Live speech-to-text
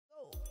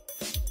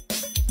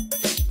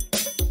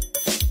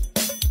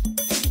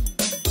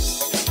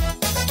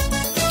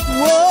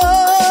Whoa,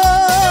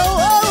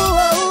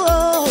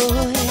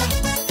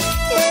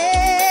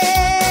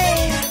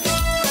 yeah.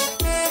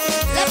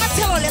 Let me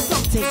tell you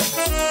something.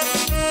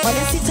 Well,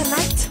 you see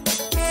tonight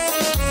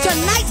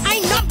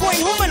I'm not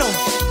going home alone.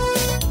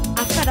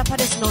 I'm fed up of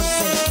this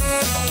nonsense.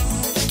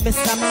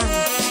 Mr. Man,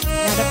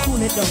 now to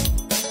cool it down.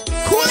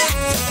 Cool it!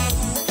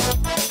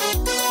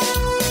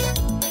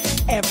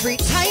 Every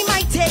time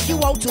I take you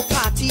out to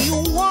party, you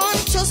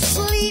want to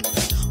sleep.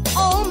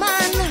 Oh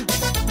man,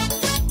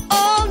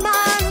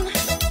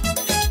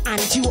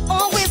 and you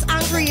always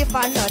angry if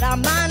another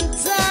man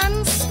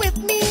dance with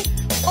me.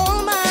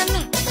 Oh man,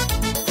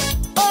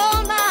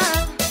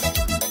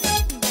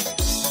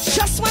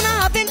 just when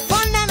I'm having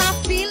fun and I'm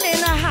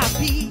feeling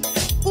happy,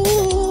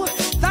 ooh,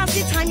 that's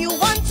the time you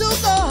want to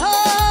go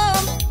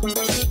home.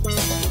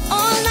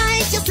 All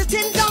night you're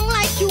sitting down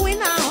like you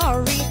in a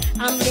hurry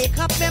and make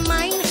up your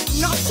mind.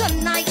 Not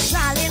tonight,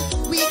 darling,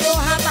 we go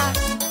have a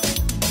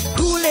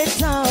cool it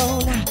down.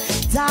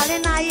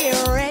 Darling, are you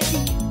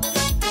ready?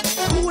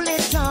 Cool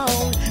it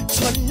down.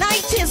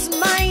 Tonight is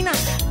mine.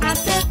 I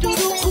said, do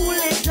cool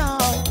it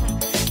down.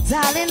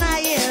 Darling, are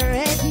you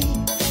ready?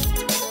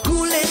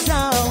 Cool it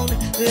down.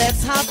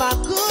 Let's have a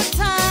good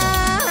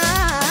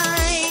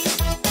time.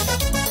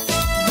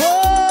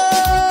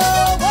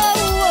 Whoa, whoa,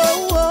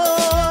 whoa,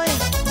 whoa.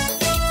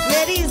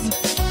 Ladies,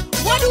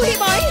 what do he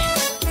buy?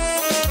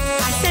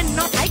 I said,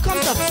 no, I come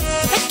to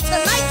pick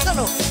tonight, so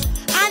no.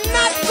 I'm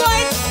not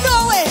going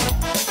nowhere.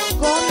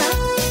 Go now.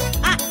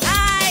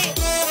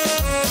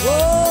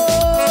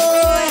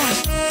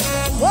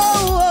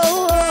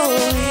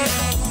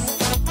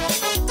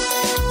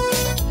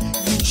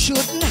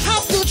 Shouldn't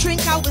have to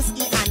drink a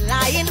whiskey and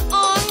lying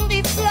on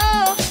the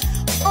floor.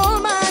 Oh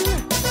man,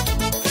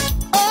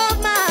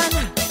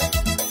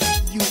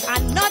 you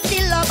are not the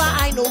lover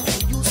I know who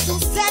used to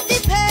set the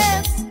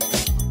pace.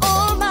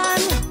 Oh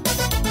man,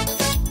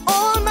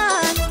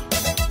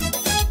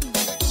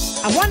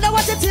 I wonder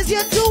what it is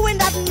you're doing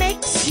that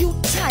makes you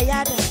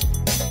tired.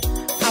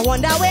 I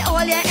wonder where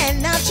all your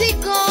energy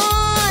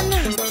gone.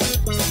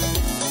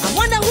 I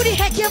wonder who the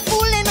heck you're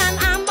fooling and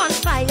I'm on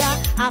fire.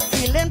 I'm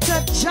feeling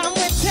to jam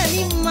with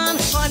any man,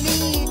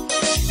 honey.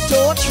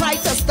 Don't try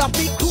to stop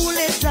me, cool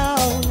it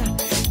down.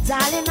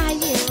 Darling, are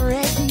you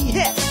ready?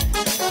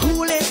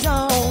 Cool it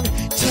down.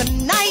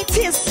 Tonight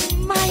is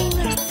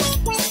mine.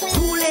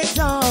 Cool it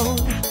down.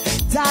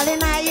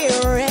 Darling, are you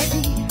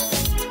ready?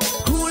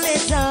 Cool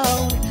it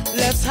down.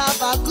 Let's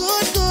have a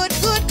good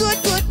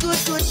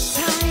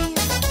time.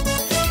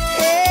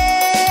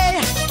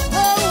 Hey,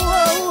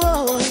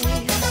 oh.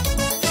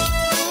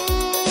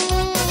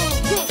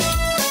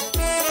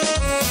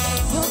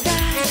 Oh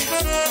God,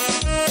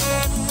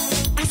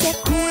 I said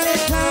cool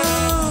it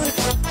down.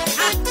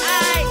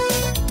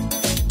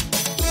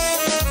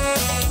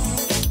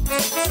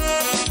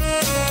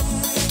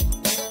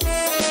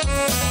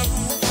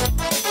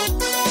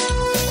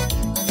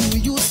 You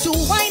used to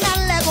whine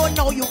and let go,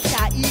 now you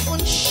can't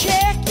even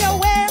shake your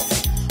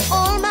waist.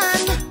 Oh man,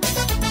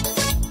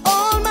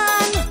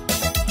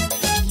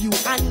 you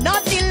are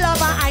not the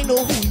lover I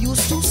know who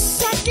used to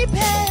set the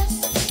pace.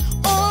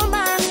 Oh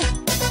man,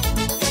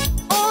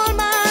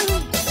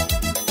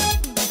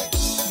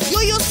 you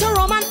used to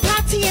roam and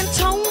party in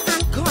town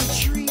and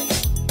country.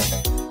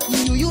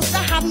 You used to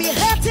have me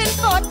hurting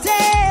for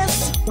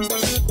days.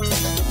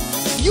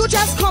 You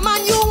just come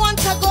and you want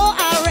to go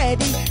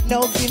already.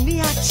 Now give me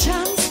a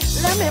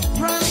chance, let me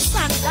prance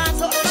and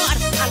dance, oh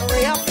Lord, and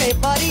ray up my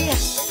body.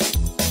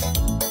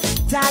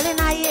 Darling,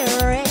 are you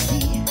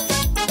ready?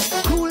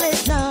 Cool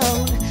it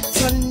down.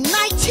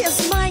 Tonight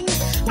is mine.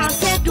 I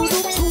said, do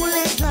cool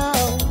it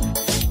down.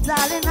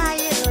 Darling, are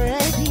you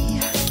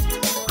ready?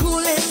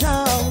 Cool it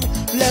down.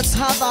 Let's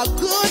have a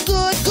good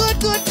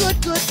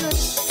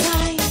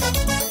time.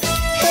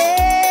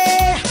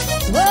 Hey,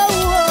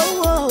 whoa.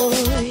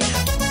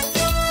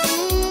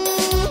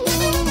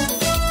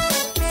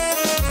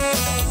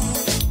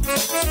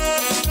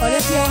 Oh,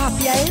 let's see how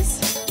happy I is.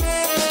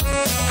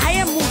 I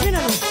am moving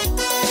along.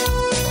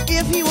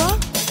 If he were,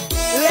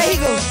 there he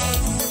goes.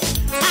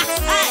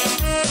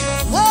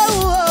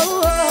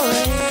 Whoa.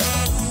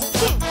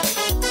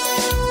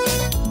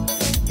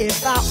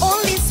 If I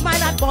only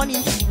smile at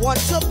Bonnie, he want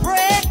to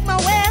break my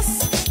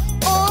waist.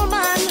 Oh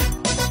man,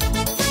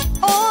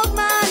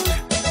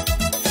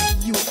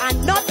 you are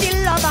not the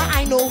lover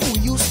I know who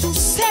used to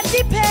set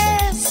the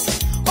pace.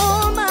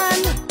 Oh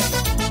man,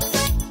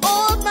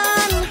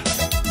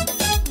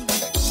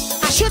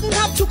 I shouldn't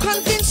have to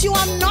convince you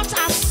I'm not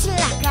a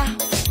slacker.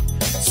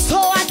 So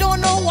I don't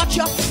know what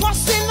you're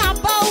fussing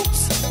about.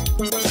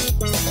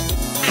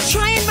 I'm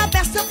trying my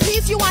best to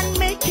please you and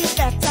make it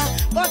better,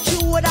 but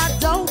you would have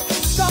doubt.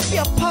 Stop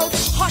your pout,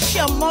 hush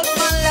your mouth,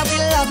 man, let me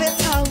love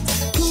it out.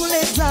 Cool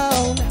it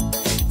down,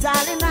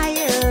 darling, are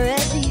you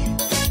ready?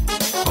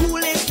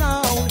 Cool it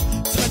down,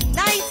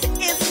 tonight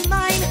is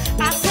mine.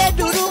 I said,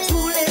 do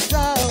cool it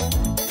down,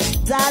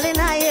 darling,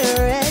 are you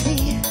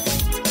ready?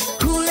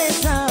 Cool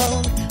it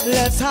down,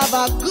 let's have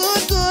a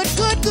good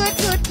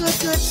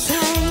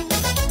time.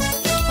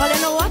 Well,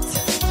 you know what?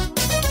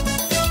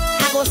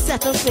 I go go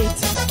settle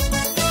fate.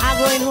 I'm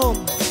going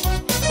home.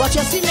 But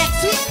you see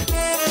next week,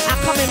 I'm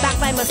coming back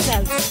by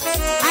myself.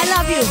 I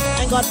love you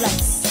and God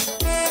bless.